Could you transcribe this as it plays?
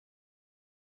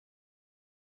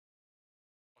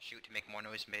Shoot to make more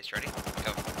noise in base. Ready?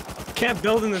 Go. Can't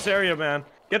build in this area, man.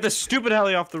 Get this stupid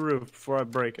heli off the roof before I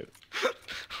break it.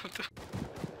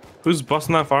 Who's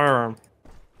busting that firearm?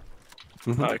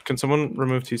 Can someone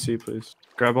remove TC, please?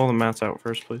 Grab all the mats out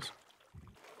first, please.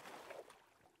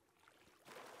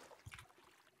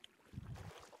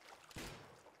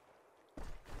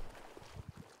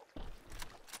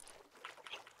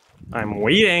 I'm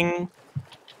waiting.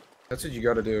 That's what you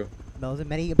gotta do. Mel's and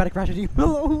Minnie about to crash into you.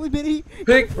 Hello, Minnie.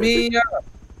 Pick me up.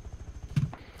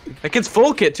 That kid's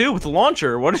full kit too with the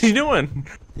launcher. What is he doing?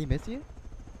 Did he miss you?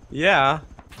 Yeah.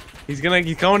 He's coming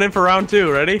in for round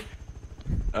 2. Ready?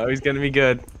 Oh, he's gonna be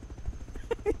good.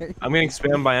 I'm getting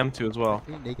spammed by M2 as well.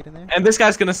 Are you naked in there? And this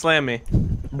guy's gonna slam me.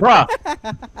 Bruh!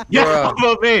 Get off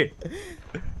of me!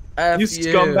 You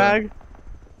scumbag!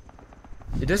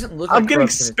 It doesn't look I'm like getting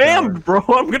spammed, bro!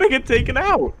 I'm gonna get taken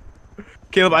out!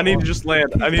 Caleb, I need to just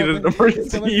land. I need an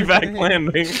emergency evac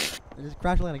landing. Just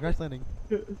crash landing, crash landing.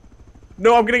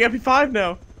 No, I'm getting MP5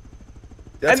 now.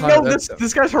 That's and no,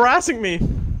 this guy's harassing me.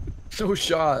 So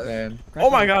shot, man. Oh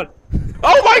my god.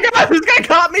 Oh my god, this guy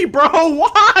caught me, bro!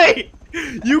 Why?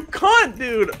 You cunt,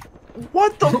 dude!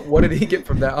 What the? What did he get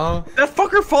from that, huh? That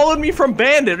fucker followed me from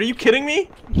Bandit. Are you kidding me?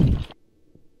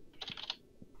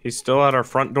 He's still at our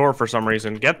front door for some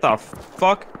reason. Get the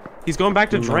fuck? He's going back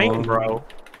to drain, bro.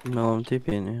 No, I'm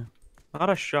TPing you. Not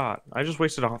a shot. I just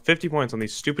wasted 50 points on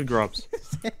these stupid grubs.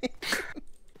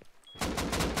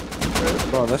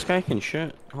 Bro, this guy can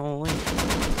shoot. Holy.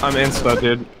 I'm insta,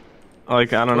 dude.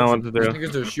 Like, I don't know what to do.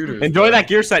 Because they're shooters. Enjoy that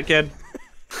gear set, kid.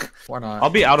 Why not? I'll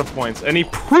be out of points. And he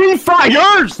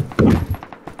pre-fires!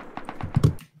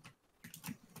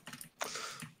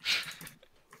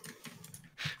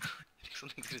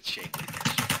 Something's gonna change.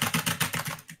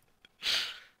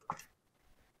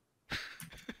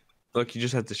 Look, you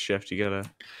just have to shift. You gotta...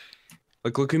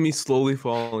 Like, look at me slowly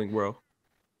falling, bro.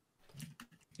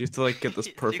 You have to, like, get this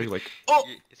perfect, like... Oh!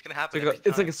 It's gonna happen.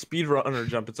 It's like a speedrunner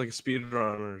jump. It's like a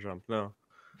speedrunner jump. No.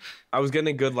 I was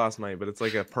getting good last night, but it's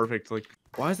like a perfect, like...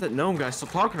 Why is that gnome guy still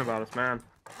talking about us, man?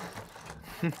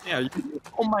 Yeah.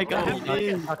 Oh my god.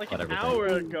 Like an hour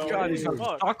ago. God, he's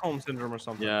got Stockholm syndrome or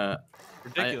something. Yeah.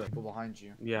 Ridiculous. People behind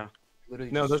you. Yeah.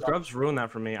 Literally No, just those shot. grubs ruined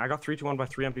that for me. I got 3-2-1 by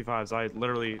 3 MP5s. I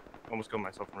literally almost killed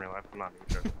myself in real life. I'm not even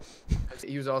sure.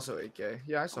 He was also 8K.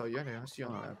 Yeah, I saw you. I see you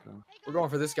on the map. We're going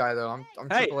for this guy though. I'm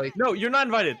Hey, triple A. no, you're not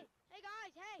invited.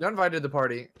 You're invited to the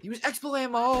party. He was expo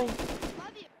ammo.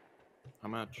 How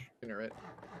much? It.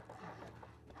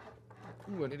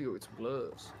 Ooh, I need to go get some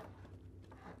gloves.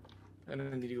 And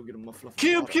then I need to go get a muffler.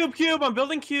 Cube! I'm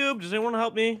building cube. Does anyone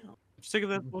help me? I'm sick of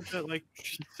that bullshit. Like,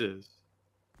 Jesus.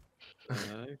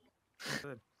 Sick.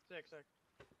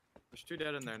 There's 2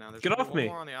 dead in there now. There's Get off one me.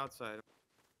 more on the outside.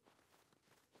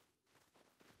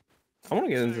 I want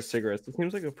to get into cigarettes. It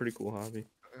seems like a pretty cool hobby.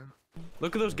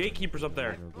 Look at those gatekeepers up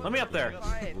there. Let me up there.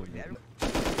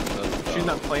 Shooting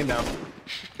that plane down.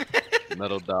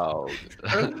 Metal dog.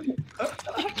 You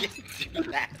can't do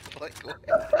that. Like, what?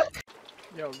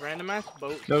 Yo, random ass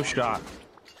boat. No shot.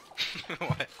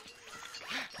 What?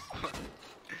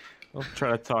 Don't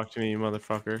try to talk to me, you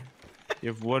motherfucker. You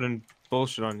have wood and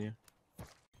bullshit on you.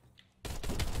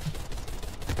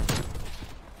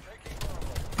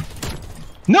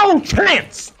 No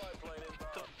chance!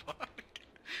 What the fuck?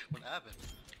 What happened?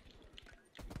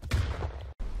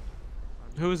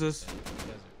 Who is this?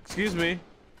 Excuse me.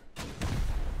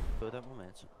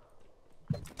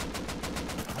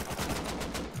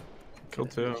 Kill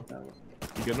 2.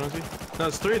 You good, Nosy? No,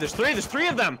 it's 3. There's 3. There's 3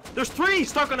 of them. There's 3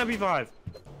 stuck on MP5.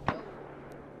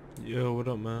 Yo, what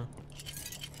up, man?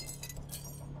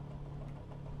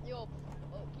 Yo,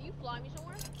 can you fly me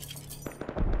somewhere?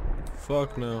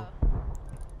 Fuck no.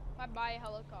 If I buy a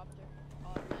helicopter.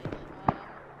 Oh,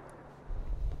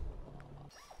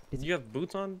 nice. You have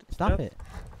boots on? Stop Jeff? it.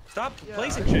 Stop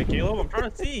placing shit, Caleb. I'm trying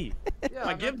to see. Yeah,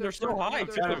 My gibs are so high,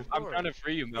 too. I'm trying to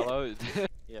free you, Mello.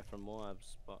 Yeah, from Moab's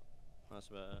spot. That's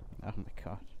about it. Oh my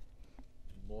god.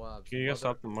 Moabs. Can you guys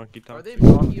stop the monkey talk? Are they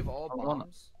monkey of all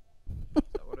bombs? Is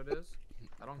that what it is?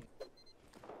 I don't.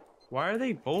 Why are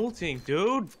they bolting,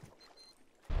 dude?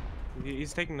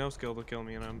 He's taking no skill to kill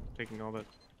me, and I'm taking all that.